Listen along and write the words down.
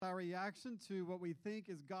reaction to what we think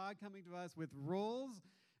is God coming to us with rules,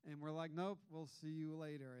 and we're like, nope, we'll see you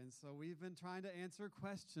later. And so we've been trying to answer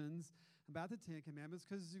questions about the Ten Commandments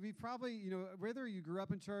because we probably, whether you grew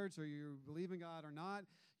up in church or you believe in God or not,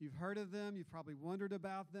 you've heard of them, you've probably wondered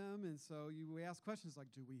about them, and so we ask questions like,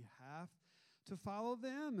 do we have to follow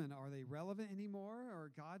them, and are they relevant anymore,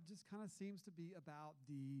 or God just kind of seems to be about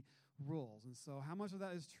the rules? And so how much of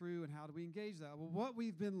that is true, and how do we engage that? Well, what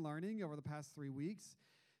we've been learning over the past 3 weeks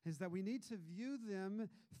is that we need to view them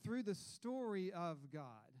through the story of God.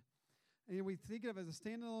 And we think of it as a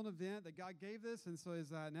standalone event that God gave this, and so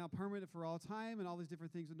is now permanent for all time and all these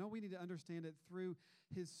different things. But no, we need to understand it through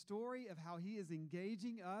his story of how he is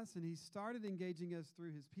engaging us, and he started engaging us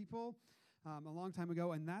through his people a long time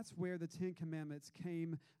ago, and that's where the Ten Commandments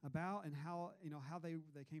came about and how they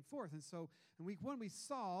came forth. And so in week 1, we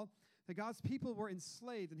saw that God's people were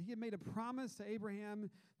enslaved, and he had made a promise to Abraham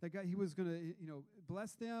that he was going to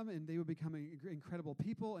bless them, and they would become an incredible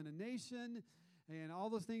people and a nation, and all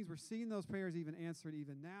those things. We're seeing those prayers even answered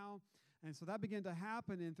even now. And so that began to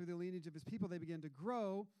happen, and through the lineage of his people, they began to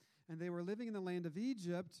grow, and they were living in the land of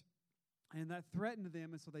Egypt. And that threatened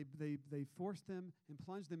them, and so they forced them and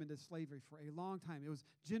plunged them into slavery for a long time. It was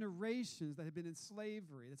generations that had been in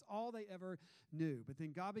slavery. That's all they ever knew. But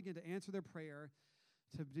then God began to answer their prayer,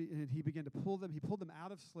 and he began to pull them. He pulled them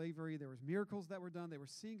out of slavery. There was miracles that were done. They were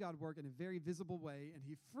seeing God work in a very visible way, and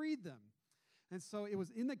he freed them. And so it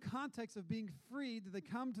was in the context of being freed that they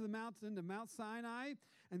come to the mountain, to Mount Sinai,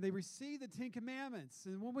 and they receive the Ten Commandments.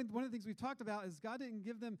 And one of the things we've talked about is God didn't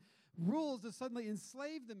give them rules to suddenly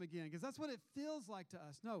enslave them again, because that's what it feels like to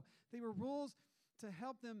us. No, they were rules to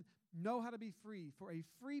help them know how to be free, for a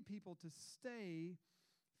free people to stay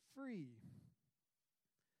free.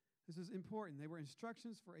 This is important. They were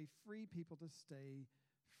instructions for a free people to stay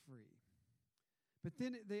free. But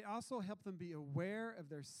then they also helped them be aware of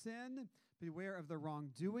their sin, be aware of their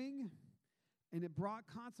wrongdoing, and it brought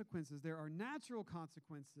consequences. There are natural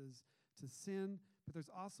consequences to sin, but there's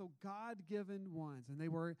also God-given ones, and they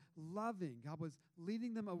were loving. God was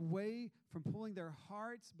leading them away from pulling their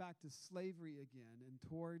hearts back to slavery again and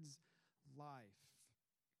towards life.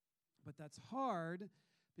 But that's hard,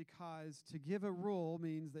 because to give a rule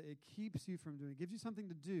means that it keeps you from doing, it gives you something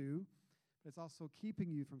to do, but it's also keeping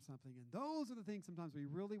you from something. And those are the things sometimes we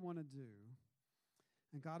really want to do.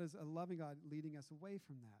 And God is a loving God leading us away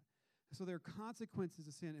from that. So there are consequences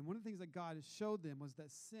to sin. And one of the things that God showed them was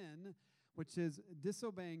that sin, which is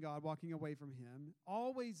disobeying God, walking away from him,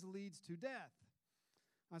 always leads to death.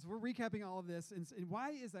 So we're recapping all of this. And why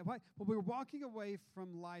is that? Why? Well, we're walking away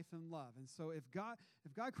from life and love. And so if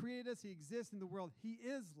God created us, he exists in the world, he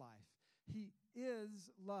is life. He is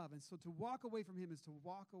love. And so to walk away from him is to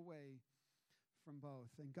walk away from both.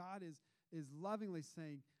 And God is lovingly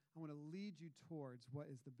saying, I want to lead you towards what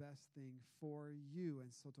is the best thing for you.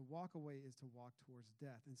 And so to walk away is to walk towards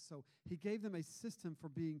death. And so he gave them a system for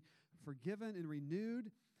being forgiven and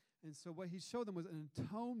renewed. And so what he showed them was an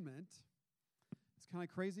atonement. It's kind of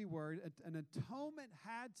a crazy word. An atonement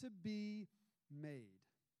had to be made.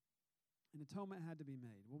 An atonement had to be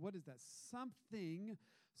made. Well, what is that?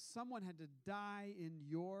 Someone had to die in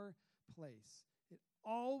your place. It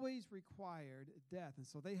always required death. And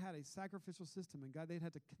so they had a sacrificial system, and God, they'd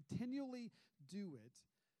had to continually do it.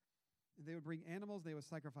 And they would bring animals, they would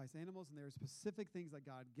sacrifice animals, and there were specific things that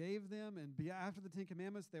God gave them. And after the Ten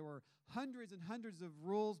Commandments, there were hundreds and hundreds of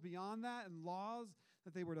rules beyond that and laws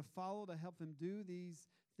that they were to follow to help them do these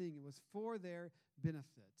things. It was for their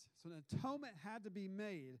benefit. So an atonement had to be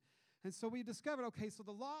made. And so we discovered, okay, so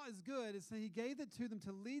the law is good. So he gave it to them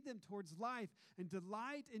to lead them towards life and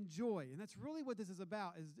delight and joy. And that's really what this is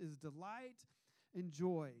about, is delight and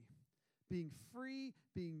joy. Being free,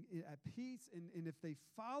 being at peace. And if they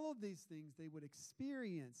followed these things, they would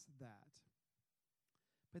experience that.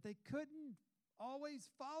 But they couldn't always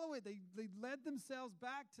follow it. They led themselves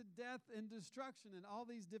back to death and destruction and all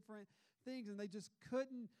these different things, and they just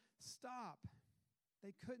couldn't stop.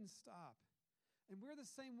 They couldn't stop. And we're the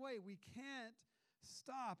same way. We can't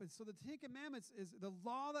stop. And so the Ten Commandments is the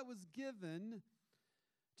law that was given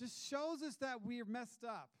just shows us that we're messed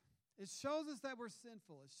up. It shows us that we're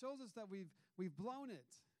sinful. It shows us that we've blown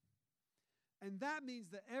it. And that means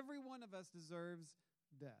that every one of us deserves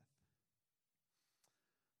death.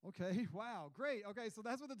 Okay, wow, great. Okay, so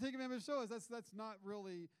that's what the Ten Commandments show us. That's not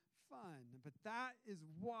really fun. But that is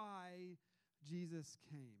why Jesus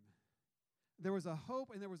came. There was a hope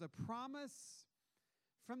and there was a promise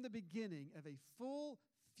from the beginning of a full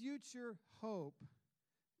future hope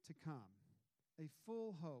to come. A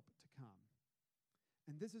full hope to come.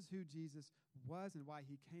 And this is who Jesus was and why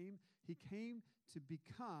he came. He came to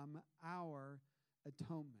become our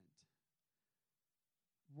atonement.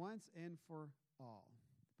 once and for all.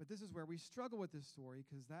 But this is where we struggle with this story,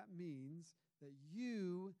 because that means that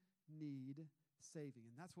you need saving.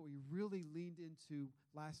 And that's what we really leaned into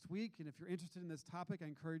last week. And if you're interested in this topic, I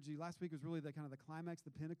encourage you. Last week was really the kind of the climax, the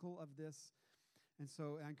pinnacle of this. And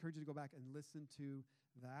so I encourage you to go back and listen to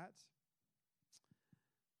that.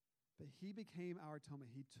 But he became our atonement.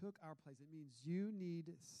 He took our place. It means you need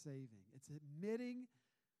saving. It's admitting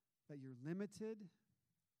that you're limited.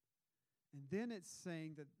 And then it's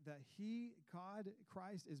saying that he, God,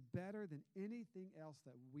 Christ, is better than anything else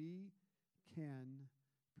that we can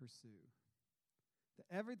pursue.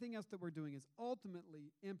 That everything else that we're doing is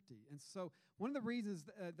ultimately empty. And so one of the reasons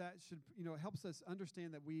that should, helps us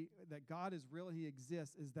understand that God is real and he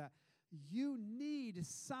exists is that you need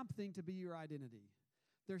something to be your identity.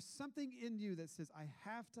 There's something in you that says, I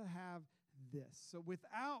have to have this. So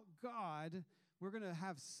without God, we're going to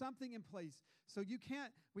have something in place. So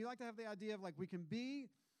we like to have the idea of like we can be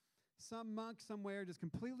some monk somewhere just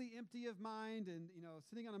completely empty of mind and,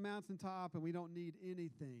 sitting on a mountaintop and we don't need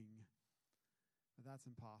anything. But that's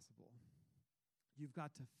impossible. You've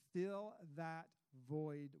got to fill that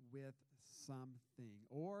void with something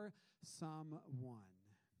or someone.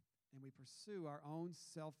 And we pursue our own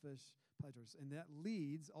selfish pleasures. And that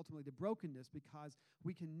leads ultimately to brokenness because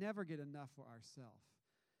we can never get enough for ourselves.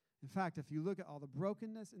 In fact, if you look at all the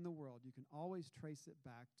brokenness in the world, you can always trace it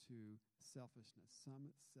back to selfishness,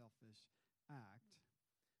 some selfish act.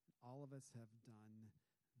 All of us have done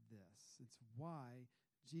this. It's why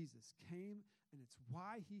Jesus came, and it's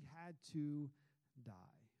why he had to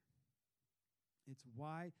die. It's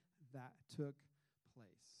why that took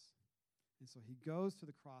place. And so he goes to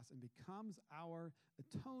the cross and becomes our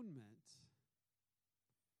atonement.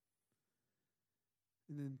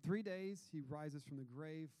 And then 3 days, he rises from the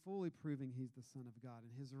grave, fully proving he's the Son of God.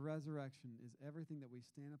 And his resurrection is everything that we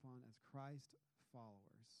stand upon as Christ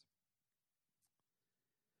followers.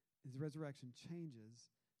 His resurrection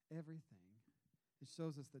changes everything. It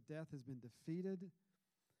shows us that death has been defeated,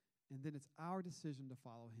 and then it's our decision to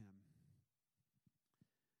follow him.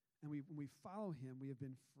 And when we follow him, we have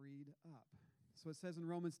been freed up. So it says in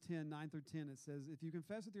Romans 10, 9 through 10, it says, if you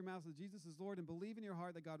confess with your mouth that Jesus is Lord and believe in your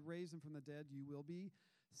heart that God raised him from the dead, you will be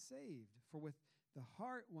saved. For with the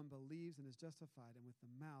heart one believes and is justified, and with the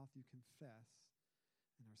mouth you confess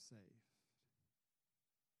and are saved.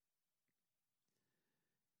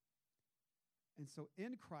 And so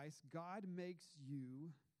in Christ, God makes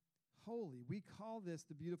you holy. We call this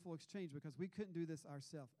the beautiful exchange because we couldn't do this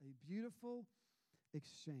ourselves. A beautiful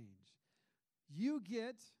exchange. You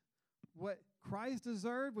get what Christ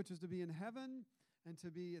deserved, which is to be in heaven and to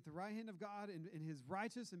be at the right hand of God in his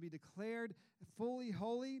righteous and be declared fully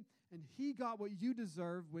holy. And he got what you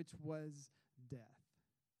deserve, which was death.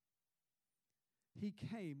 He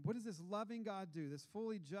came. What does this loving God do? This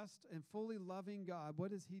fully just and fully loving God,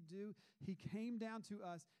 what does he do? He came down to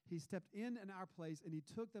us. He stepped in our place, and he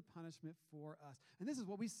took the punishment for us. And this is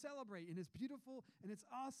what we celebrate, and it's beautiful, and it's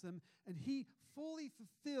awesome. And he he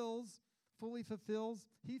fulfills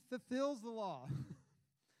the law.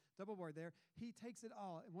 Double word there. He takes it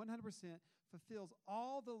all, 100% fulfills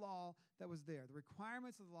all the law that was there. The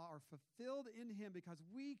requirements of the law are fulfilled in him because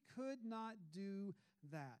we could not do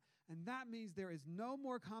that. And that means there is no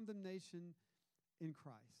more condemnation in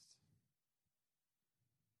Christ.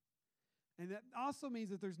 And that also means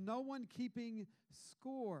that there's no one keeping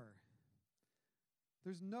score.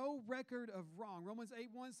 There's no record of wrong. Romans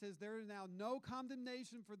 8:1 says there is now no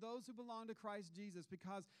condemnation for those who belong to Christ Jesus,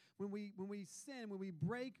 because when we sin, when we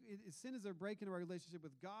break, sin is a break in our relationship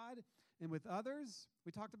with God and with others.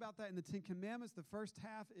 We talked about that in the Ten Commandments. The first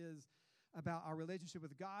half is about our relationship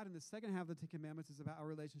with God, and the second half of the Ten Commandments is about our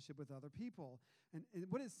relationship with other people. And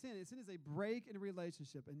what is sin? Sin is a break in a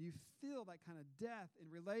relationship, and you feel that kind of death in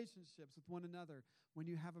relationships with one another when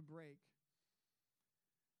you have a break,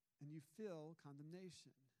 and you feel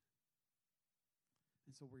condemnation.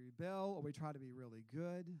 And so we rebel, or we try to be really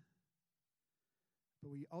good,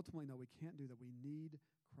 but we ultimately know we can't do that. We need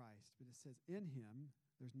Christ. But it says in him,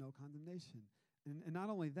 there's no condemnation. And not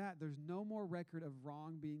only that, there's no more record of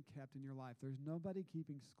wrong being kept in your life. There's nobody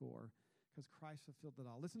keeping score because Christ fulfilled it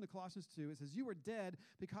all. Listen to Colossians 2. It says, you were dead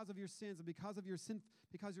because of your sins and because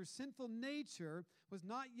your sinful nature was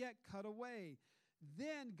not yet cut away.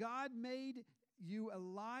 Then God made you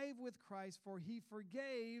alive with Christ, for he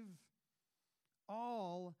forgave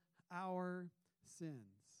all our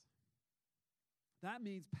sins. That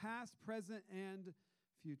means past, present, and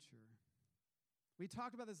future. We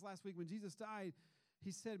talked about this last week. When Jesus died,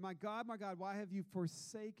 he said, my God, why have you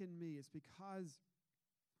forsaken me? It's because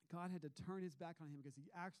God had to turn his back on him because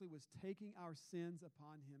he actually was taking our sins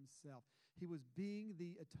upon himself. He was being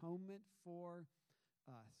the atonement for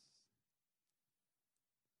us.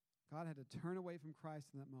 God had to turn away from Christ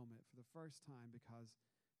in that moment for the first time because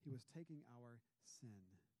he was taking our sin.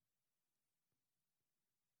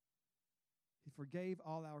 He forgave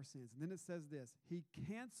all our sins. And then it says this, he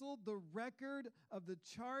canceled the record of the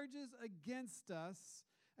charges against us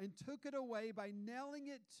and took it away by nailing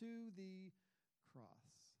it to the cross.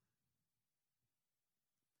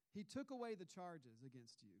 He took away the charges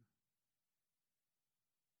against you.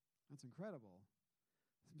 That's incredible.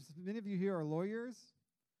 Many of you here are lawyers,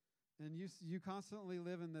 and you constantly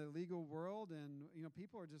live in the legal world, and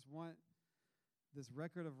people just want this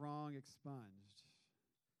record of wrong expunged.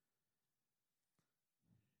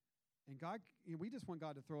 And God, we just want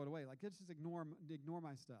God to throw it away. Like, let's just ignore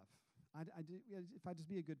my stuff. If I just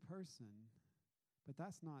be a good person, but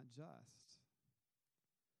that's not just.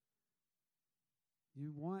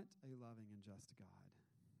 You want a loving and just God.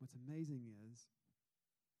 What's amazing is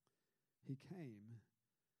he came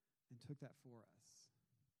and took that for us.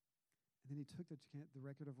 And then he took the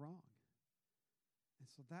record of wrong. And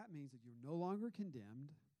so that means that you're no longer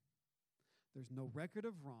condemned. There's no record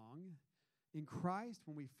of wrong. In Christ,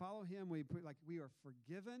 when we follow him, we are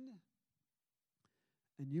forgiven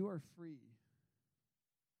and you are free.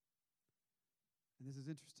 And this is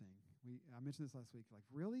interesting. I mentioned this last week. Like,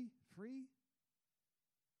 really? Free?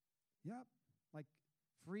 Yep. Like,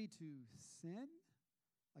 free to sin?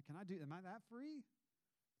 Like, am I that free?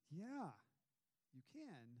 Yeah, you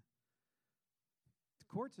can. The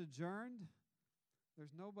court's adjourned.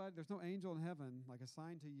 There's no angel in heaven, like,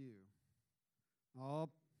 assigned to you. Oh,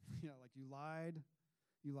 like you lied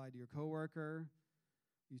to your coworker,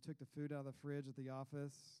 you took the food out of the fridge at the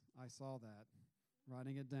office. I saw that,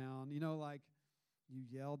 writing it down. Like you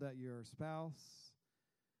yelled at your spouse,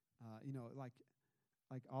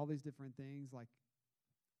 like all these different things. Like,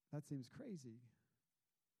 that seems crazy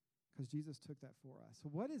because Jesus took that for us. So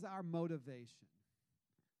what is our motivation?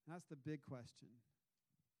 That's the big question.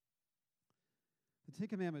 The Ten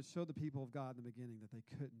Commandments showed the people of God in the beginning that they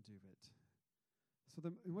couldn't do it. So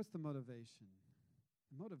what's the motivation?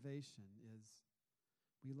 The motivation is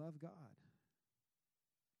we love God.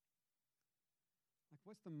 Like,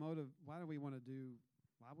 what's the motive? Why would we want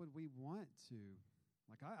to?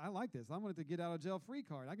 Like, I like this. I wanted to get out of jail free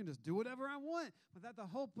card. I can just do whatever I want. But the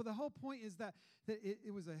whole point is that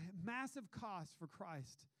it was a massive cost for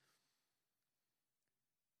Christ.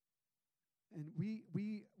 And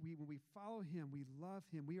when we follow him, we love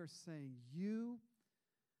him. We are saying, you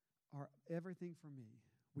are everything for me.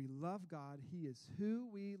 We love God. He is who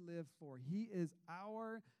we live for. He is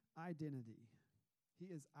our identity. He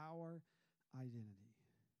is our identity.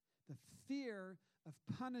 The fear of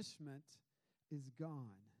punishment is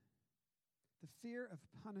gone. The fear of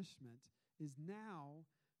punishment is now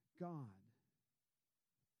gone.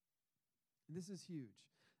 And this is huge.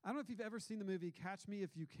 I don't know if you've ever seen the movie Catch Me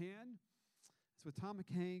If You Can. It's with Tom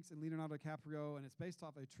Hanks and Leonardo DiCaprio, and it's based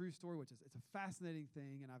off a true story, it's a fascinating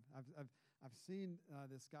thing. And I've seen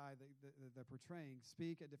this guy that they're portraying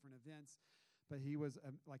speak at different events, but he was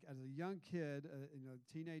like as a young kid,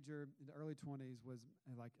 teenager in the early 20s, was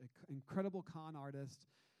like an incredible con artist,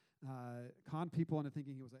 conned people into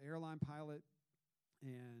thinking he was an airline pilot,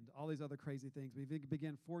 and all these other crazy things. We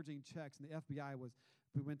began forging checks, and the FBI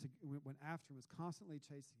went after him, was constantly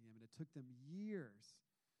chasing him, and it took them years.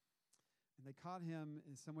 And they caught him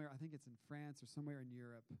somewhere, I think it's in France or somewhere in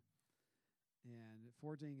Europe, and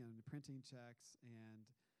forging and printing checks. And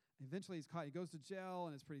eventually he's caught. He goes to jail,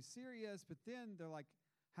 and it's pretty serious. But then they're like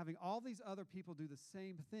having all these other people do the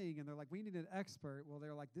same thing, and they're like, we need an expert. Well,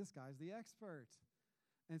 they're like, this guy's the expert.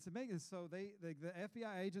 And it's amazing. So the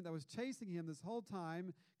FBI agent that was chasing him this whole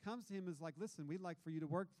time comes to him and is like, listen, we'd like for you to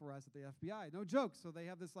work for us at the FBI. No joke. So they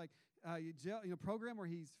have this jail, program where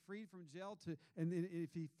he's freed from jail and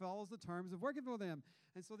if he follows the terms of working for them.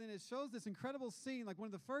 And so then it shows this incredible scene, like one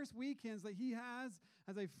of the first weekends that he has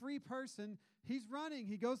as a free person. He's running.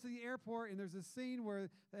 He goes to the airport, and there's a scene where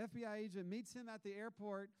the FBI agent meets him at the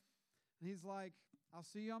airport, and he's like, I'll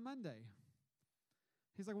see you on Monday.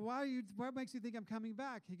 He's like, what makes you think I'm coming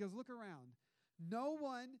back? He goes, look around. No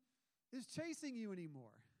one is chasing you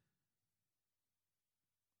anymore.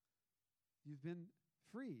 You've been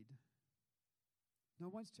freed. No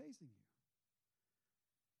one's chasing you.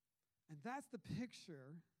 And that's the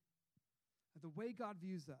picture of the way God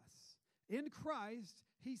views us. In Christ,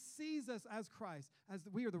 he sees us as Christ, as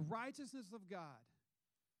we are the righteousness of God.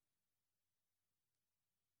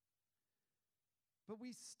 But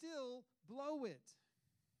we still blow it.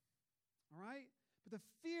 All right? But the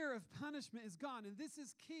fear of punishment is gone, and this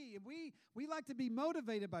is key. And we like to be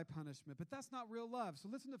motivated by punishment, but that's not real love. So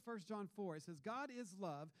listen to 1 John 4. It says, God is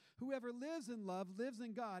love. Whoever lives in love lives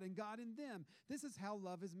in God, and God in them. This is how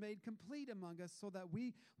love is made complete among us, so that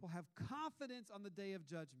we will have confidence on the day of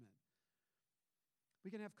judgment.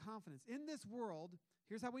 We can have confidence. In this world,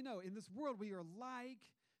 here's how we know. In this world, we are like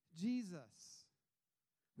Jesus.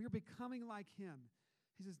 We are becoming like him.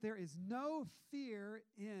 He says, there is no fear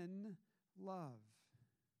in love.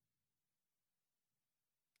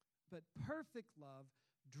 But perfect love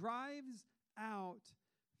drives out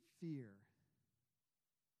fear.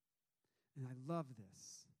 And I love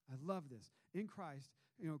this. I love this. In Christ,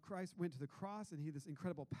 Christ went to the cross, and he had this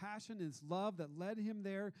incredible passion and this love that led him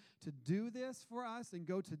there to do this for us and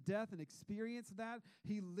go to death and experience that.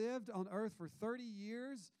 He lived on earth for 30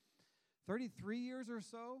 years, 33 years or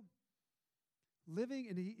so, living,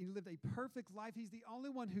 and he lived a perfect life. He's the only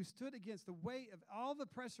one who stood against the weight of all the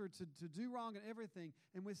pressure to do wrong and everything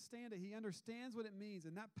and withstand it. He understands what it means.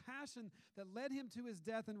 And that passion that led him to his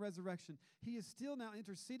death and resurrection, he is still now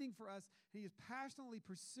interceding for us. He is passionately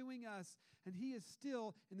pursuing us, and he is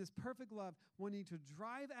still, in this perfect love, wanting to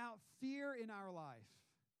drive out fear in our life.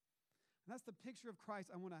 And that's the picture of Christ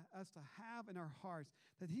I want us to have in our hearts,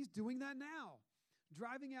 that he's doing that now,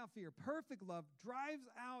 driving out fear. Perfect love drives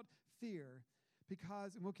out fear.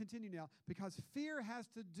 Because, and we'll continue now, because fear has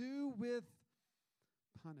to do with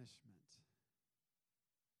punishment.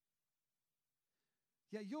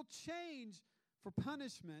 Yeah, you'll change for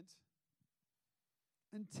punishment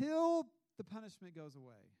until the punishment goes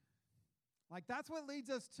away. Like, that's what leads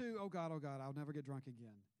us to, oh God, I'll never get drunk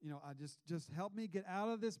again. I just help me get out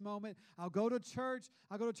of this moment. I'll go to church.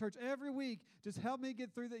 I'll go to church every week. Just help me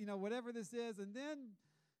get through that, whatever this is. And then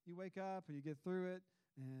you wake up and you get through it.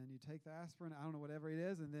 And you take the aspirin, I don't know, whatever it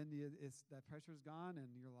is, and then that pressure's gone, and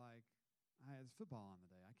you're like, it's football on the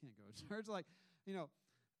day. I can't go to church.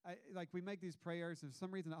 We make these prayers, and for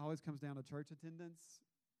some reason it always comes down to church attendance.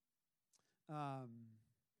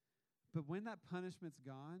 But when that punishment's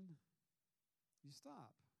gone, you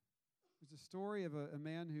stop. There's a story of a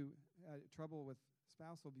man who had trouble with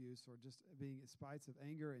spousal abuse or just being in spites of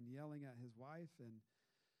anger and yelling at his wife, and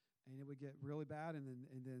it would get really bad, and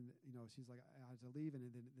then she's like, I have to leave, and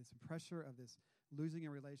then this pressure of this losing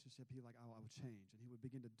a relationship, he like, I will change, and he would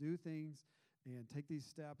begin to do things and take these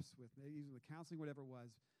steps with counseling, whatever it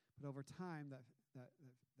was. But over time, that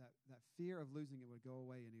fear of losing it would go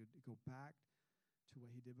away, and he would go back to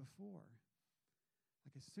what he did before.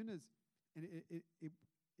 Like as soon as, and it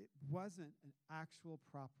wasn't an actual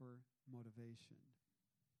proper motivation.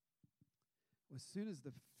 As soon as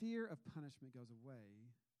the fear of punishment goes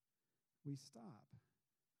away, we stop.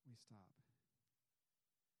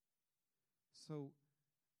 So,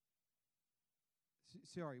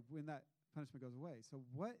 when that punishment goes away. So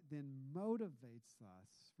what then motivates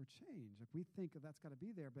us for change? Like we think that's got to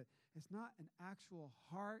be there, but it's not an actual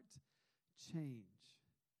heart change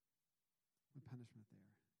with punishment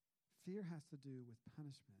there. Fear has to do with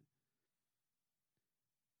punishment.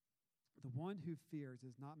 The one who fears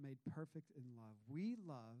is not made perfect in love. We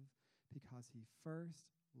love because he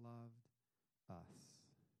first loved us.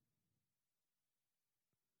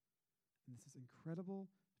 And this is incredible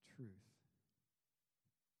truth.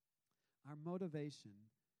 Our motivation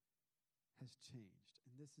has changed,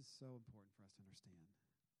 and this is so important for us to understand.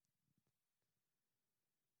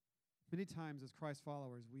 Many times as Christ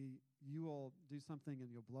followers, you will do something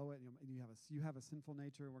and you'll blow it, and you have a sinful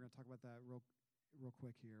nature. We're going to talk about that real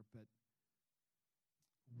quick here, but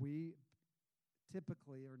we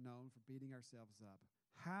typically are known for beating ourselves up.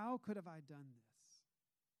 How could have I done this?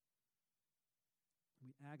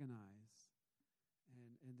 We agonize,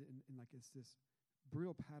 and like it's this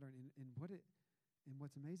brutal pattern. And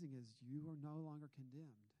what's amazing is you are no longer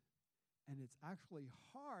condemned, and it's actually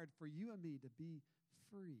hard for you and me to be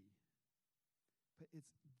free. But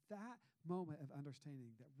it's that moment of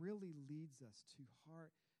understanding that really leads us to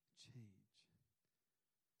heart change.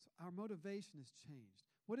 So our motivation has changed.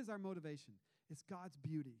 What is our motivation? It's God's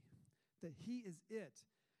beauty, that he is it.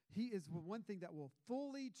 He is one thing that will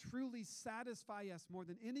fully, truly satisfy us more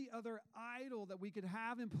than any other idol that we could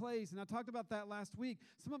have in place. And I talked about that last week.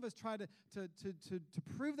 Some of us try to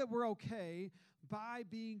prove that we're okay by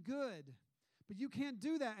being good. But you can't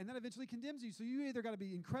do that, and that eventually condemns you. So you either got to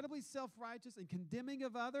be incredibly self-righteous and condemning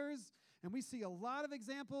of others, and we see a lot of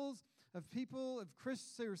examples of people, of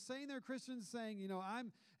Christians who are saying they're Christians, saying,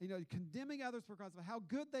 I'm condemning others because of how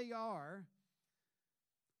good they are,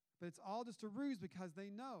 but it's all just a ruse because they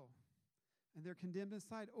know, and they're condemned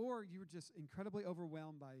inside. Or you're just incredibly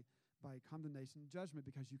overwhelmed by by condemnation and judgment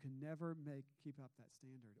because you can never keep up that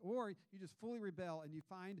standard. Or you just fully rebel and you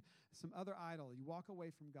find some other idol. You walk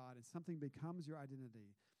away from God and something becomes your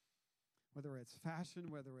identity. Whether it's fashion,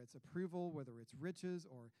 whether it's approval, whether it's riches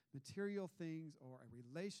or material things or a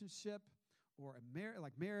relationship or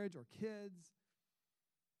like marriage or kids.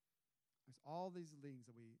 There's all these things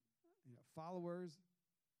that followers,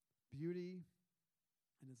 beauty.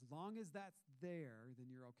 And as long as that's there, then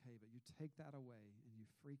you're okay. But you take that away and you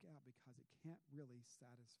freak out because it can't really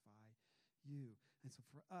satisfy you. And so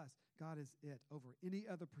for us, God is it over any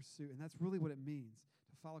other pursuit. And that's really what it means.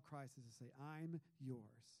 To follow Christ is to say, I'm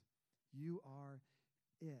yours. You are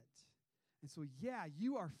it. And so, yeah,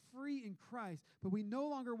 you are free in Christ, but we no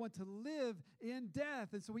longer want to live in death.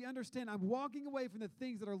 And so we understand I'm walking away from the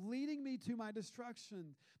things that are leading me to my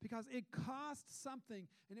destruction because it costs something,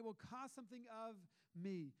 and it will cost something of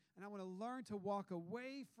me. And I want to learn to walk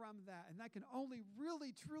away from that. And that can only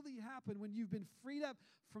really, truly happen when you've been freed up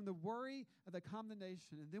from the worry of the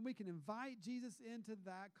condemnation. And then we can invite Jesus into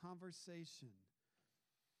that conversation.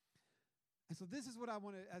 And so this is what I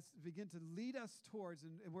want to begin to lead us towards,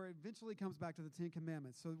 and where it eventually comes back to the Ten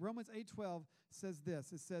Commandments. So Romans 8:12 says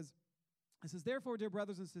this. It says, therefore, dear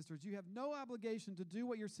brothers and sisters, you have no obligation to do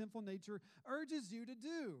what your sinful nature urges you to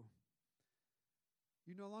do.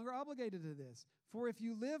 You're no longer obligated to this. For if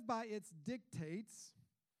you live by its dictates,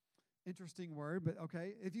 interesting word, but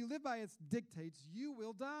okay, if you live by its dictates, you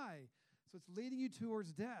will die. So it's leading you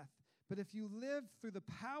towards death. But if you live through the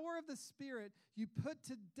power of the Spirit, you put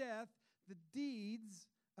to death the deeds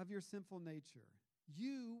of your sinful nature.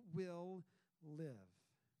 You will live.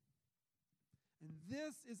 And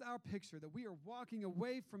this is our picture, that we are walking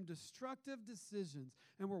away from destructive decisions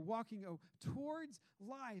and we're walking towards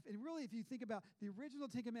life. And really, if you think about the original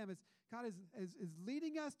Ten Commandments, God is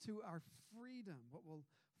leading us to our freedom, what will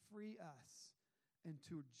free us, and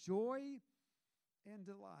to joy and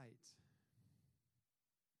delight.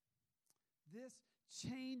 This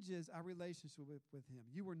changes our relationship with him.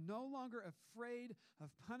 You are no longer afraid of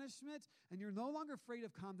punishment, and you're no longer afraid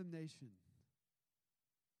of condemnation.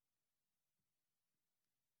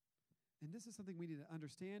 And this is something we need to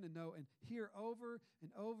understand and know and hear over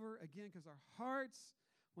and over again, because our hearts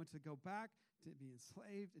want to go back to be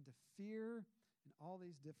enslaved into fear and all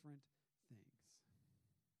these different things.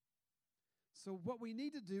 So what we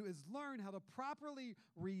need to do is learn how to properly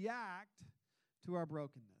react to our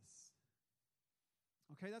brokenness.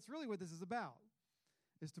 Okay, that's really what this is about,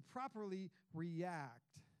 is to properly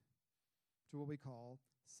react to what we call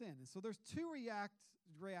sin. And so there's two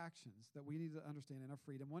reactions that we need to understand in our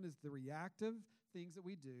freedom. One is the reactive things that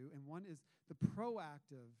we do, and one is the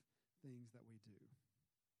proactive things that we do.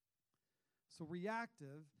 So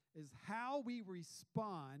reactive is how we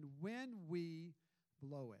respond when we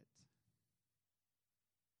blow it.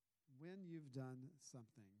 When you've done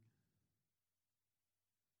something.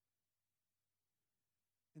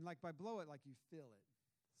 And like by blow it, like you feel it.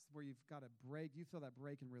 It's where you've got a break. You feel that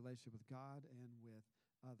break in relationship with God and with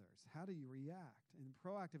others. How do you react? And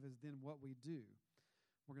proactive is then what we do.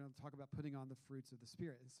 We're going to talk about putting on the fruits of the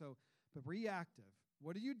Spirit. And so, but reactive,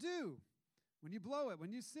 what do you do when you blow it,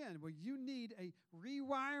 when you sin? Well, you need a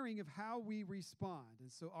rewiring of how we respond.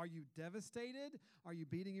 And so are you devastated? Are you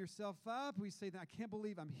beating yourself up? We say that, I can't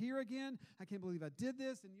believe I'm here again. I can't believe I did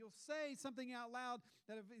this. And you'll say something out loud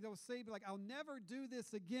that they'll say, like, I'll never do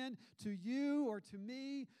this again to you or to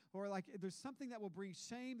me. Or like there's something that will bring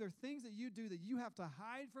shame. There are things that you do that you have to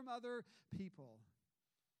hide from other people.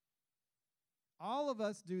 All of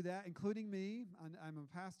us do that, including me. I'm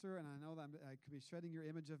a pastor, and I know that I could be shredding your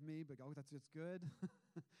image of me, but that's just good.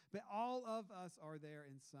 But all of us are there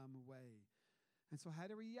in some way. And so how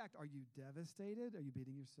to react? Are you devastated? Are you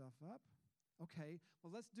beating yourself up? Okay,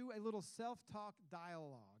 well, let's do a little self-talk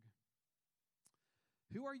dialogue.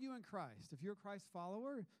 Who are you in Christ? If you're a Christ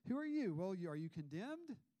follower, who are you? Well, are you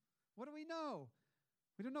condemned? What do we know?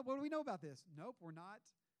 We don't know. What do we know about this? Nope, we're not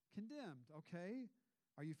condemned. Okay,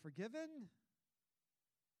 are you forgiven?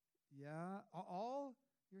 Yeah, all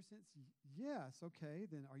your sins. Yes. Okay.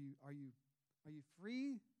 Then are you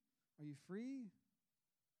free? Are you free?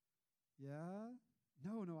 Yeah.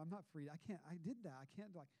 No, I'm not free. I can't. I did that. I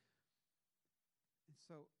can't like. And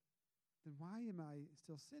so, then why am I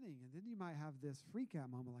still sinning? And then you might have this freak out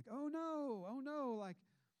moment, like, oh no, like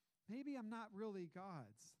maybe I'm not really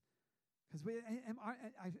God's, because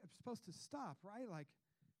I'm supposed to stop, right? Like,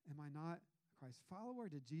 am I not Christ follower?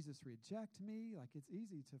 Did Jesus reject me? Like, it's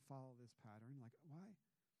easy to follow this pattern. Like, why?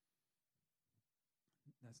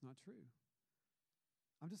 That's not true.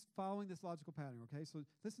 I'm just following this logical pattern, okay? So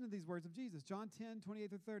listen to these words of Jesus. John 10, 28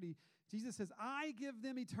 through 30. Jesus says, I give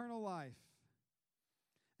them eternal life,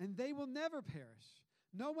 and they will never perish.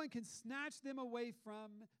 No one can snatch them away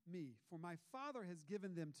from me, for my Father has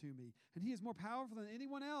given them to me, and he is more powerful than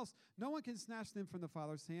anyone else. No one can snatch them from the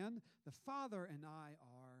Father's hand. The Father and I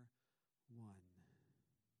are one.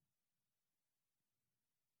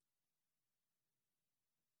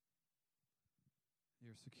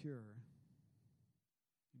 You're secure.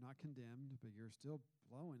 You're not condemned, but you're still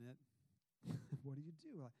blowing it. What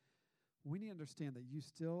do? We need to understand that you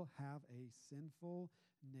still have a sinful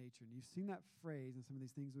nature. And you've seen that phrase in some of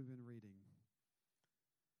these things we've been reading.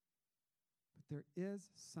 But there is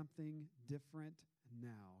something different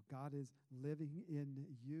now. God is living in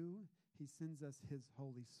you. He sends us his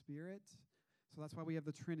Holy Spirit. So that's why we have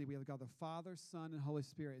the Trinity. We have God the Father, Son, and Holy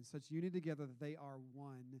Spirit in such unity together that they are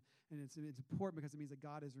one. And it's important because it means that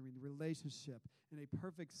God is in relationship, in a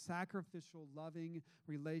perfect, sacrificial, loving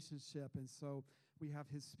relationship. And so we have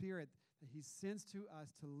his Spirit that he sends to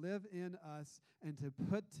us to live in us and to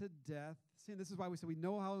put to death sin. This is why we say we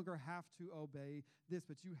no longer have to obey this,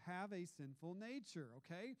 but you have a sinful nature,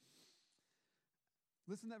 okay?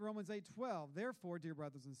 Listen to Romans 8:12. Therefore, dear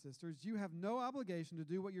brothers and sisters, you have no obligation to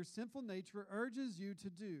do what your sinful nature urges you to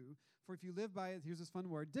do. For if you live by it, here's this fun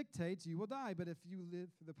word, dictates, you will die. But if you live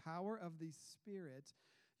through the power of the Spirit,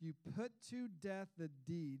 you put to death the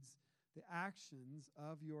deeds, the actions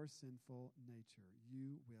of your sinful nature.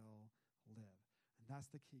 You will live. And that's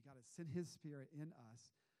the key. God has sent his Spirit in us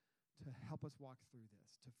to help us walk through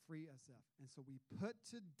this, to free us up. And so we put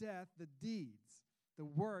to death the deeds, the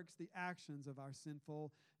works, the actions of our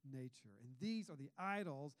sinful nature. And these are the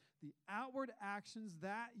idols, the outward actions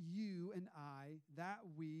that you and I, that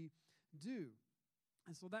we do.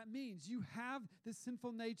 And so that means you have this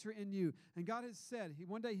sinful nature in you. And God has said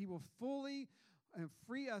one day he will fully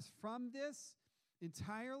free us from this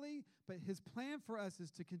entirely, but his plan for us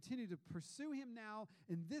is to continue to pursue him now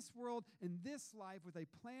in this world, in this life, with a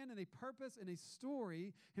plan and a purpose and a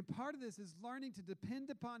story. And part of this is learning to depend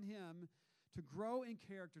upon him to grow in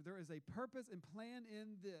character. There is a purpose and plan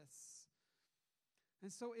in this.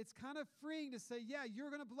 And so it's kind of freeing to say, yeah, you're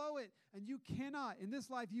going to blow it, and you cannot. In this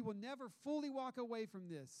life, you will never fully walk away from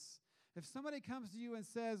this. If somebody comes to you and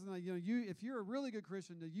says, if you're a really good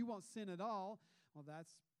Christian, that you won't sin at all, well,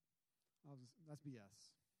 that's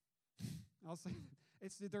BS. I'll say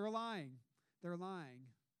they're lying. They're lying.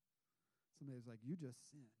 Somebody was like, you just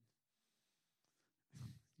sinned.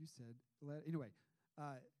 You said, anyway,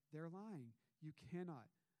 they're lying. You cannot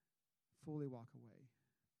fully walk away.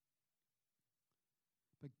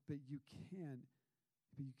 But you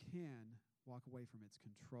can walk away from its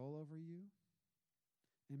control over you.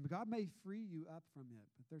 And God may free you up from it,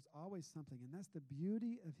 but there's always something. And that's the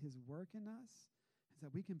beauty of his work in us, is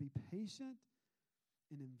that we can be patient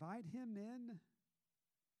and invite him in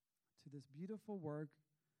to this beautiful work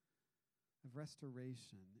of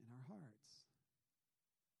restoration in our hearts.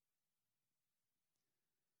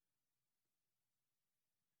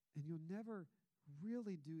 And you'll never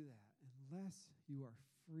really do that unless you are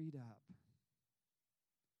freed up.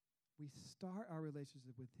 We start our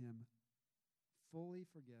relationship with him fully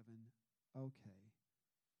forgiven, okay.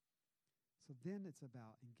 So then it's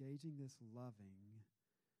about engaging this loving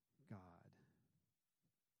God.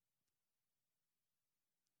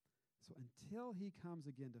 So until he comes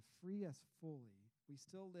again to free us fully, we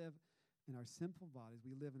still live in our sinful bodies.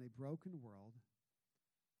 We live in a broken world.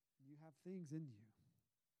 You have things in you,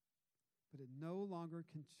 but it no longer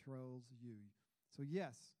controls you. So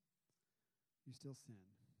yes, you still sin.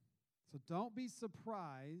 So don't be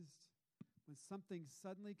surprised when something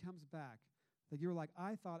suddenly comes back that you're like,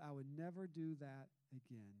 I thought I would never do that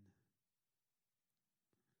again.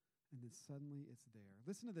 And then suddenly it's there.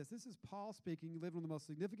 Listen to this. This is Paul speaking. He lived one of the most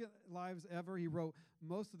significant lives ever. He wrote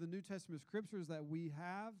most of the New Testament scriptures that we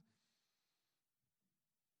have.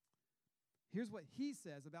 Here's what he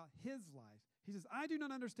says about his life. He says, I do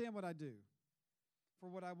not understand what I do. For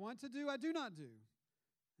what I want to do, I do not do.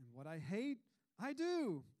 And what I hate, I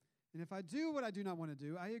do. And if I do what I do not want to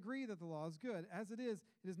do, I agree that the law is good. As it is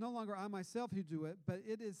no longer I myself who do it, but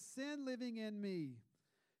it is sin living in me.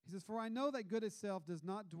 He says, for I know that good itself does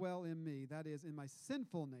not dwell in me, that is, in my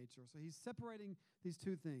sinful nature. So he's separating these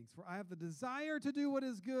two things. For I have the desire to do what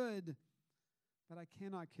is good, but I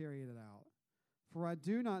cannot carry it out. For I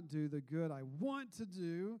do not do the good I want to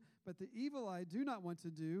do, but the evil I do not want to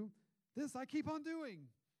do, this I keep on doing.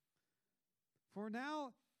 For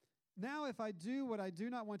now if I do what I do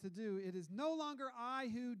not want to do, it is no longer I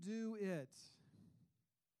who do it,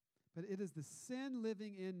 but it is the sin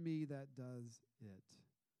living in me that does it.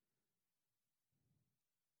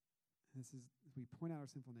 We point out our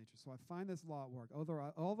sinful nature. So I find this law at work.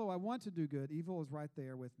 Although I want to do good, evil is right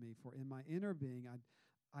there with me. For in my inner being,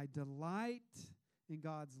 I delight in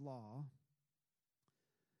God's law,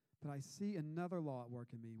 but I see another law at work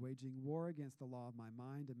in me, waging war against the law of my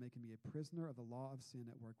mind and making me a prisoner of the law of sin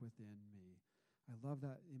at work within me. I love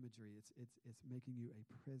that imagery. It's making you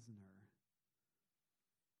a prisoner.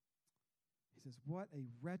 He says, what a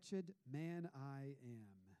wretched man I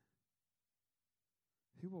am.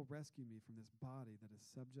 Who will rescue me from this body that is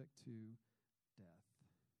subject to death?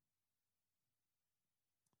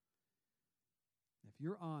 If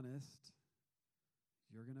you're honest,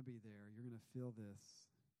 you're going to be there. You're going to feel this.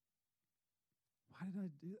 Why did I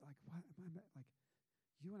do like? Why am I like?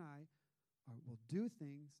 You and I will do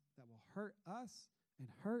things that will hurt us and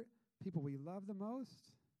hurt people we love the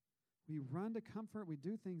most. We run to comfort. We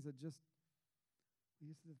do things that just. We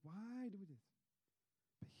just say, why do we do this?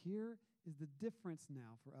 But here is the difference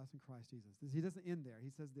now for us in Christ Jesus. He doesn't end there. He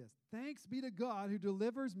says this: thanks be to God who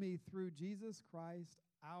delivers me through Jesus Christ,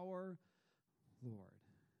 our Lord.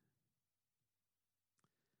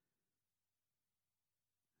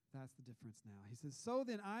 That's the difference now. He says, so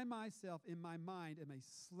then I myself in my mind am a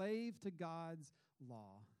slave to God's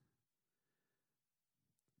law.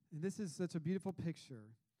 And this is such a beautiful picture.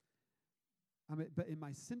 But in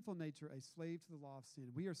my sinful nature, a slave to the law of sin.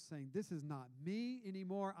 We are saying, this is not me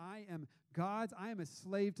anymore. I am God's. I am a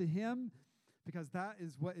slave to Him because that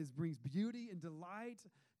is what brings beauty and delight.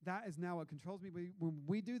 That is now what controls me. When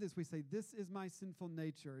we do this, we say, this is my sinful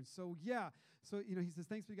nature. And so, he says,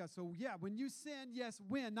 thanks be to God. So, when you sin, yes,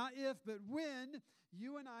 when, not if, but when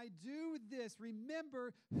you and I do this,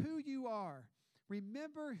 remember who you are.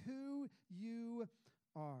 Remember who you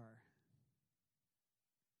are.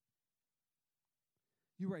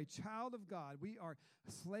 You are a child of God. We are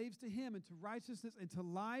slaves to Him and to righteousness and to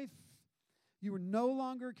life. You are no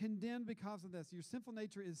longer condemned because of this. Your sinful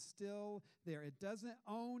nature is still there. It doesn't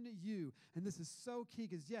own you. And this is so key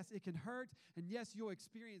because, yes, it can hurt. And, yes, you'll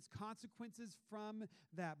experience consequences from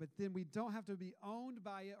that. But then we don't have to be owned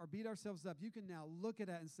by it or beat ourselves up. You can now look at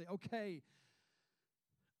it and say, okay,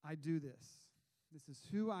 I do this. This is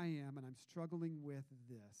who I am, and I'm struggling with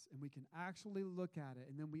this. And we can actually look at it,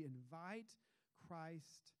 and then we invite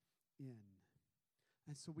Christ in.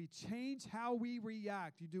 And so we change how we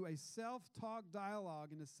react. You do a self-talk dialogue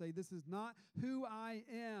and to say, this is not who I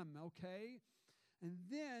am, okay? And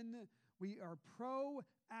then we are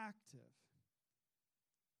proactive.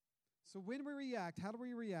 So when we react, how do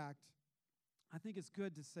we react? I think it's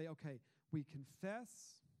good to say, okay, we confess,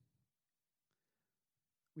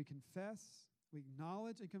 we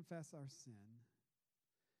acknowledge and confess our sin.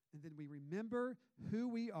 And then we remember who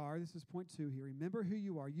we are. This is point 2 here. Remember who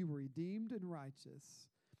you are. You were redeemed and righteous.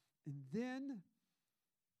 And then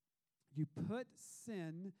you put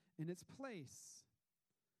sin in its place,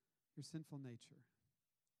 your sinful nature.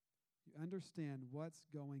 You understand what's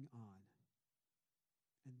going on.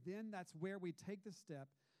 And then that's where we take the step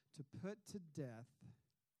to put to death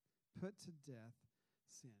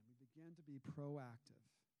sin. We begin to be proactive.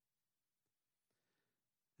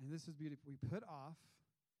 And this is beautiful. We put off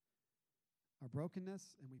our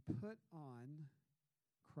brokenness, and we put on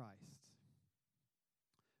Christ.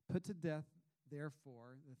 Put to death,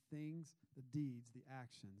 therefore, the things, the deeds, the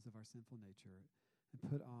actions of our sinful nature,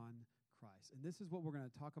 and put on Christ. And this is what we're going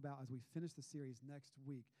to talk about as we finish the series next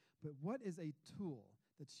week. But what is a tool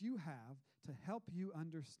that you have to help you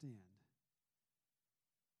understand?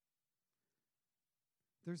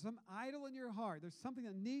 There's some idol in your heart. There's something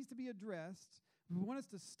that needs to be addressed. We want us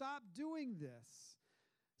to stop doing this.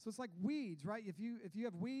 So it's like weeds, right? If you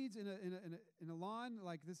have weeds in a lawn,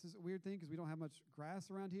 like this is a weird thing because we don't have much grass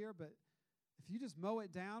around here, but if you just mow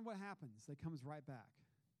it down, what happens? It comes right back.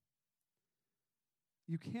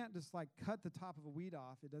 You can't just like cut the top of a weed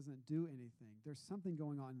off. It doesn't do anything. There's something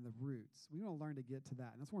going on in the roots. We want to learn to get to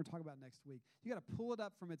that, and that's what we're talking about next week. You got to pull it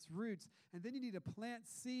up from its roots, and then you need to plant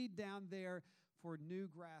seed down there for new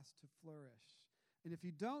grass to flourish. And if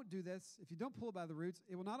you don't do this, if you don't pull it by the roots,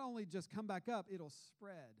 it will not only just come back up, it'll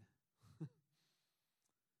spread.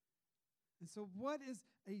 And so what is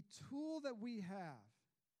a tool that we have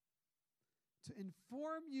to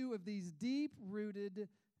inform you of these deep-rooted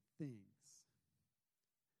things?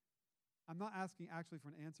 I'm not asking actually for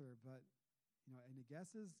an answer, but any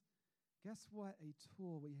guesses? Guess what a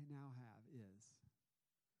tool we now have is?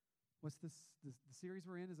 What's this? The series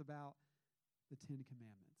we're in is about the 10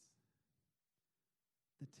 Commandments.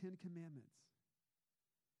 The 10 Commandments.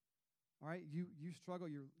 All right, you struggle,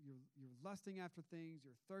 you're lusting after things,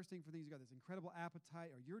 you're thirsting for things, you got this incredible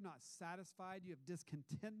appetite, or you're not satisfied, you have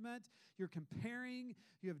discontentment, you're comparing,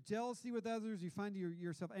 you have jealousy with others, you find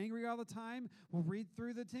yourself angry all the time. We'll read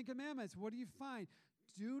through the 10 Commandments. What do you find?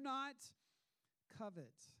 Do not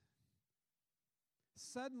covet.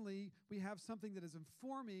 suddenly we have something that is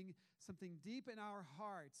informing something deep in our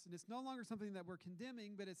hearts. And it's no longer something that we're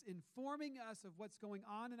condemning, but it's informing us of what's going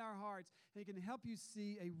on in our hearts. And it can help you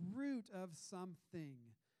see a root of something.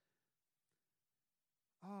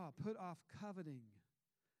 Put off coveting,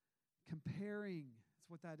 comparing. That's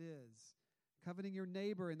what that is. Coveting your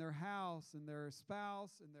neighbor and their house and their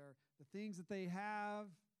spouse and the things that they have.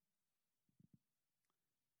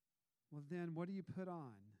 Well, then what do you put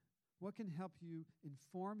on? What can help you,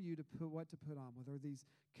 inform you to put what to put on? Well, there are these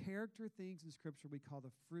character things in Scripture we call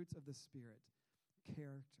the fruits of the Spirit.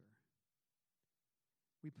 Character.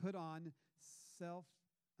 We put on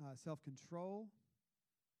self-control,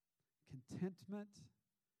 contentment,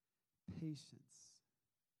 patience.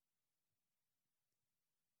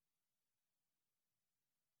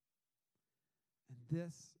 And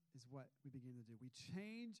this is what we begin to do. We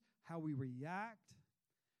change how we react,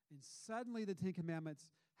 and suddenly the Ten Commandments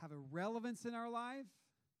have a relevance in our life.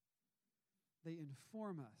 They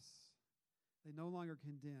inform us. They no longer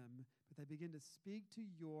condemn, but they begin to speak to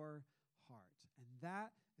your heart. And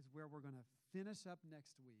that is where we're going to finish up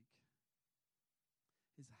next week,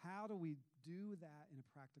 is how do we do that in a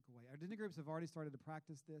practical way? Our dinner groups have already started to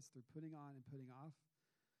practice this through putting on and putting off.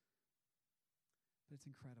 But it's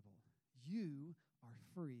incredible. You are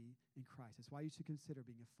free in Christ. That's why you should consider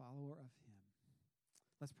being a follower of Him.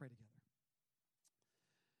 Let's pray together.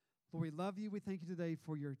 Lord, we love you. We thank you today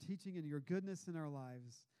for your teaching and your goodness in our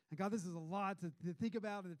lives. And God, this is a lot to think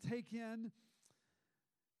about and to take in.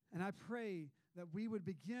 And I pray that we would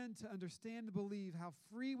begin to understand and believe how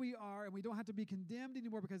free we are, and we don't have to be condemned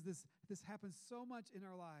anymore, because this happens so much in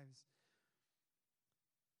our lives.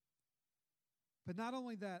 But not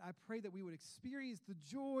only that, I pray that we would experience the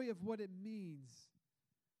joy of what it means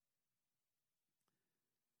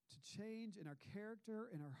to change in our character,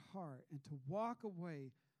 in our heart, and to walk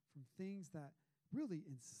away from things that really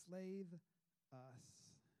enslave us,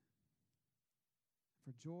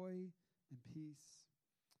 for joy and peace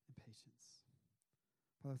and patience.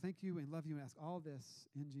 Father, thank you and love you, and ask all this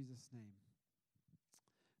in Jesus' name.